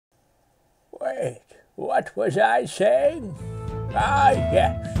Wait, what was I saying? Ah,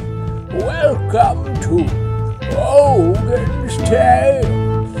 yes. Welcome to Ogan's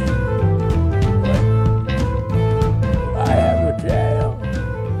Tales. Wait, I have a tale.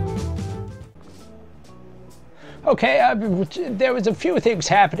 Okay, there was a few things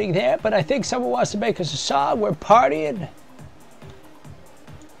happening there, but I think someone wants to make us a song. We're partying.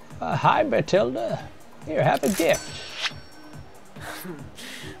 Hi, Matilda. Here, have a gift.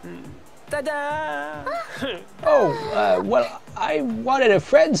 Ta-da! Well, I wanted a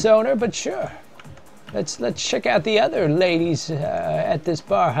friend zoner, but sure. Let's check out the other ladies at this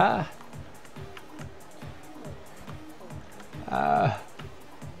bar, huh?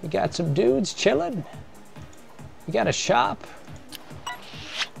 We got some dudes chilling. We got a shop.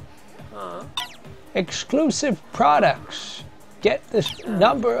 Exclusive products. Get this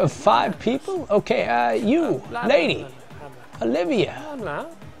number of 5 people. Okay, you, lady, Olivia.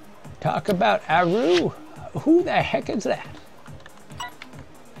 Talk about Aru. Who the heck is that?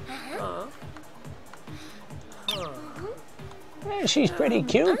 Yeah, she's pretty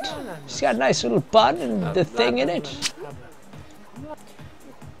cute. She's got a nice little bun and the thing in it.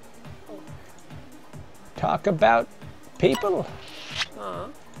 Talk about people.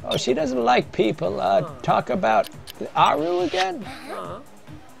 Oh, she doesn't like people. Talk about Aru again.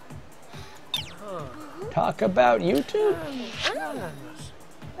 Talk about YouTube.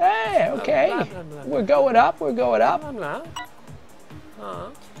 Hey, okay. We're going up, we're going up.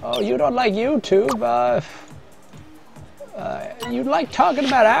 Oh, you don't like YouTube. You like talking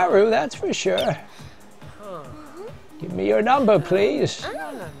about Aru, that's for sure. Give me your number, please.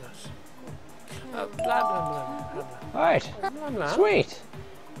 Alright, sweet.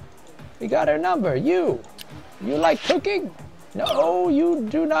 We got her number. You like cooking? No, you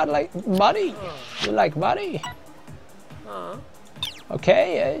do not like money. You like money?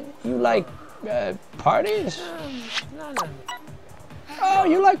 Okay, you like parties? Oh,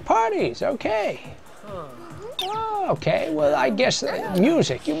 you like parties, okay. Oh, okay, well, I guess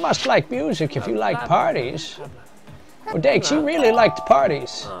music. You must like music if you like parties. Well, dang, she really liked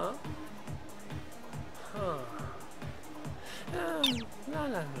parties.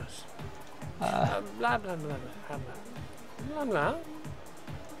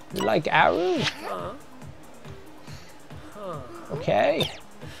 You like Aru? Okay.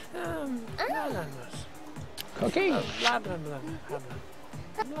 Cooking?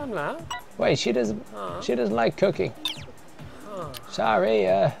 Wait, she doesn't like cooking. Sorry,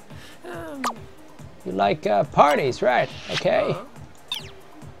 you like parties, right? Okay.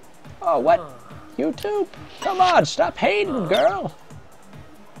 Oh, what? YouTube? Come on, stop hating, girl.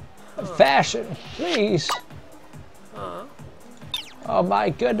 Fashion, please. Oh my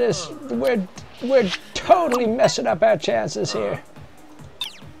goodness, we're totally messing up our chances here.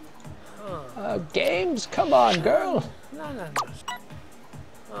 Games? Come on, girl.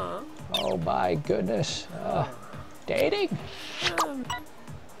 Oh my goodness. Dating?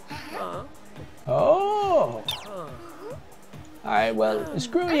 Oh. Alright, well,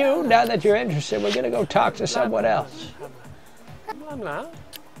 screw you. Now that you're interested, we're gonna go talk to someone else.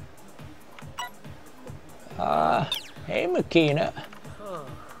 Hey, Makina.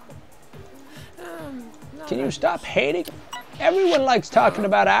 Can you stop hating? Everyone likes talking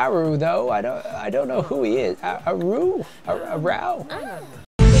about Aru, though. I don't know who he is. Aru? Arau?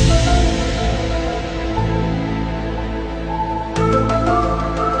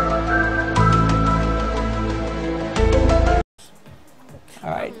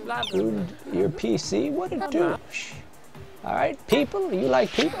 Alright, your PC, what a douche. Alright, people, you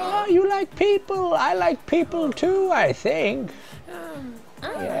like people? Oh, you like people. I like people too, I think.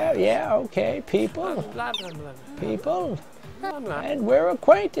 Yeah, okay, people. People. And we're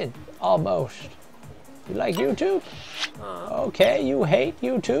acquainted, almost. You like YouTube? Okay, you hate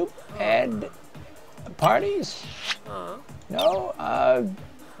YouTube and parties? No,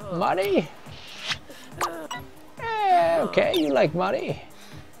 money? Okay, you like money.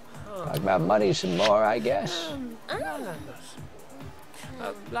 Talk about money some more, I guess.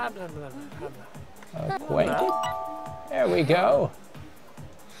 Acquainted? There we go.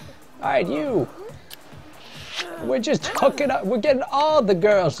 Alright, you. We're just hooking up. We're getting all the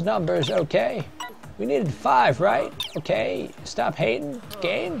girls' numbers, okay? We needed 5, right? Okay, stop hating.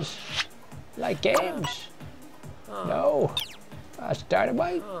 Games? Like games? No.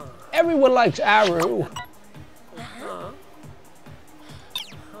 Dynamite? Everyone likes Aru.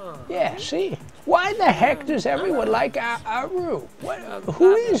 Yeah, see? Why the heck does everyone like Aru?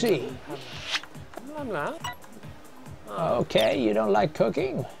 Who is he? Okay, you don't like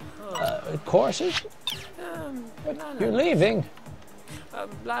cooking? Courses? You're leaving?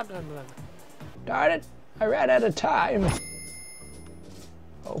 Darn it, I ran out of time.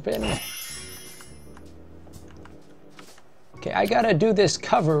 Open. Okay, I gotta do this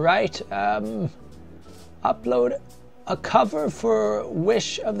cover, right? Upload a cover for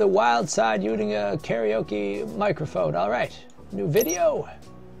Wish of the Wild Side using a karaoke microphone. All right, new video.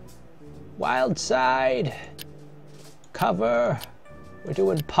 Wild Side. Cover. We're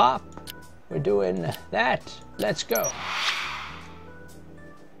doing pop. We're doing that. Let's go.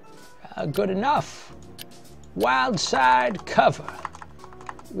 Good enough. Wild Side cover.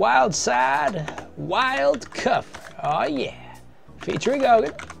 Wild Side, wild cover. Oh yeah. Featuring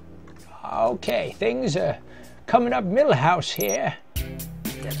Ogan. Okay, things are coming up Millhouse here. Hey,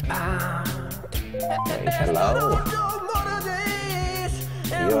 hello.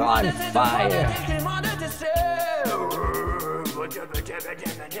 You're on fire.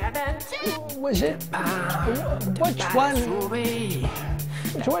 Was it?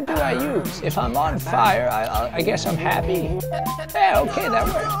 Which one do I use? If I'm on fire, I guess I'm happy. Yeah, okay, that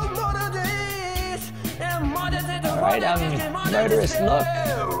works. All right, murderous look.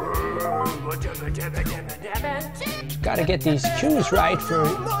 Gotta get these cues right for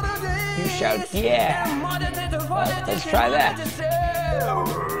you shout, yeah. Well, let's try that.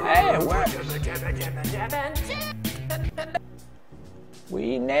 Hey, it works.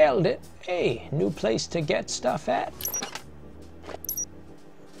 We nailed it. Hey, new place to get stuff at.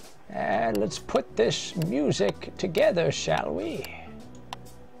 And let's put this music together, shall we?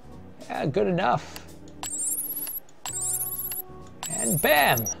 Yeah, good enough. And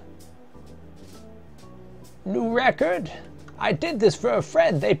bam! New record. I did this for a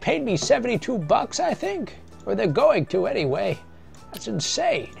friend. They paid me 72 bucks, I think. Or they're going to anyway. That's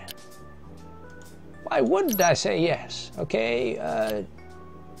insane. Why wouldn't I say yes? Okay,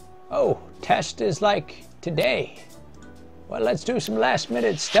 oh, test is like today. Well, let's do some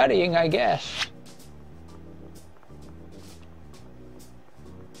last-minute studying, I guess.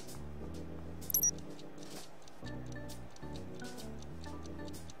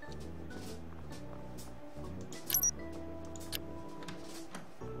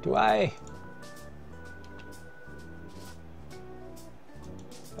 Do I?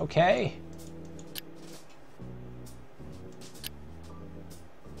 Okay.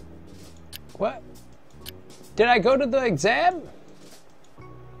 What? Did I go to the exam?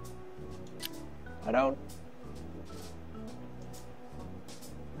 I don't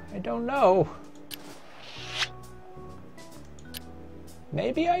know.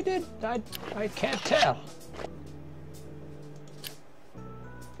 Maybe I did. I can't tell.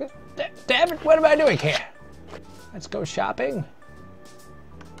 Damn it, what am I doing here? Let's go shopping.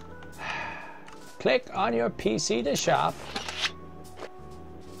 Click on your PC to shop.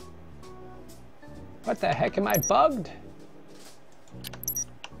 What the heck, am I bugged?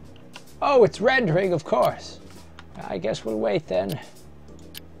 Oh, it's rendering, of course. I guess we'll wait then.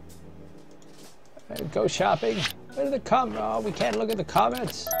 Go shopping. Where are the comments? Oh, we can't look at the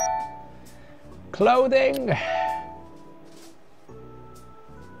comments. Clothing.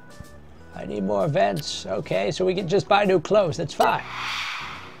 I need more events. Okay, so we can just buy new clothes. That's fine.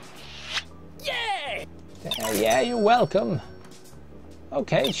 Yay! Yeah, you're welcome.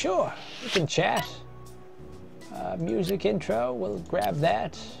 Okay, sure. We can chat. Music intro, we'll grab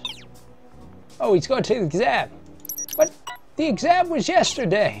that. Oh, he's going to the exam. What? The exam was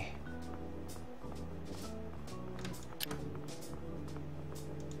yesterday.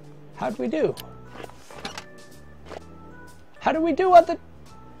 How'd we do? How did we do on the...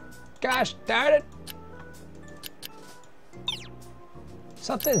 Gosh darn it.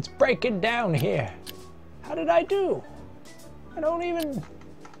 Something's breaking down here. How did I do? I don't even...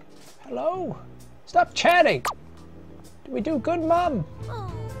 Hello? Stop chatting. Did we do good, Mom?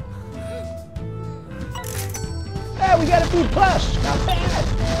 Yeah, we got a B+. Not bad.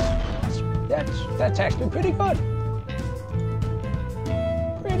 That's actually pretty good.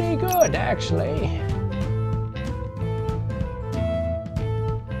 Pretty good, actually.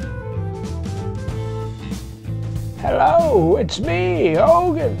 Hello, it's me,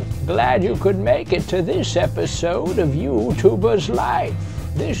 Ogan. Glad you could make it to this episode of YouTuber's Life.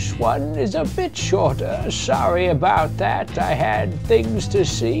 This one is a bit shorter. Sorry about that. I had things to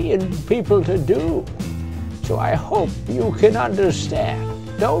see and people to do. So I hope you can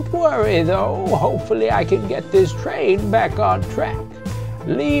understand. Don't worry though. Hopefully I can get this train back on track.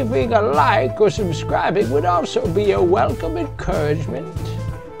 Leaving a like or subscribing would also be a welcome encouragement.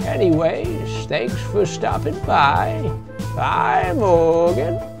 Anyways, thanks for stopping by. I'm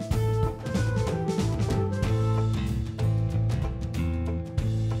Ogan.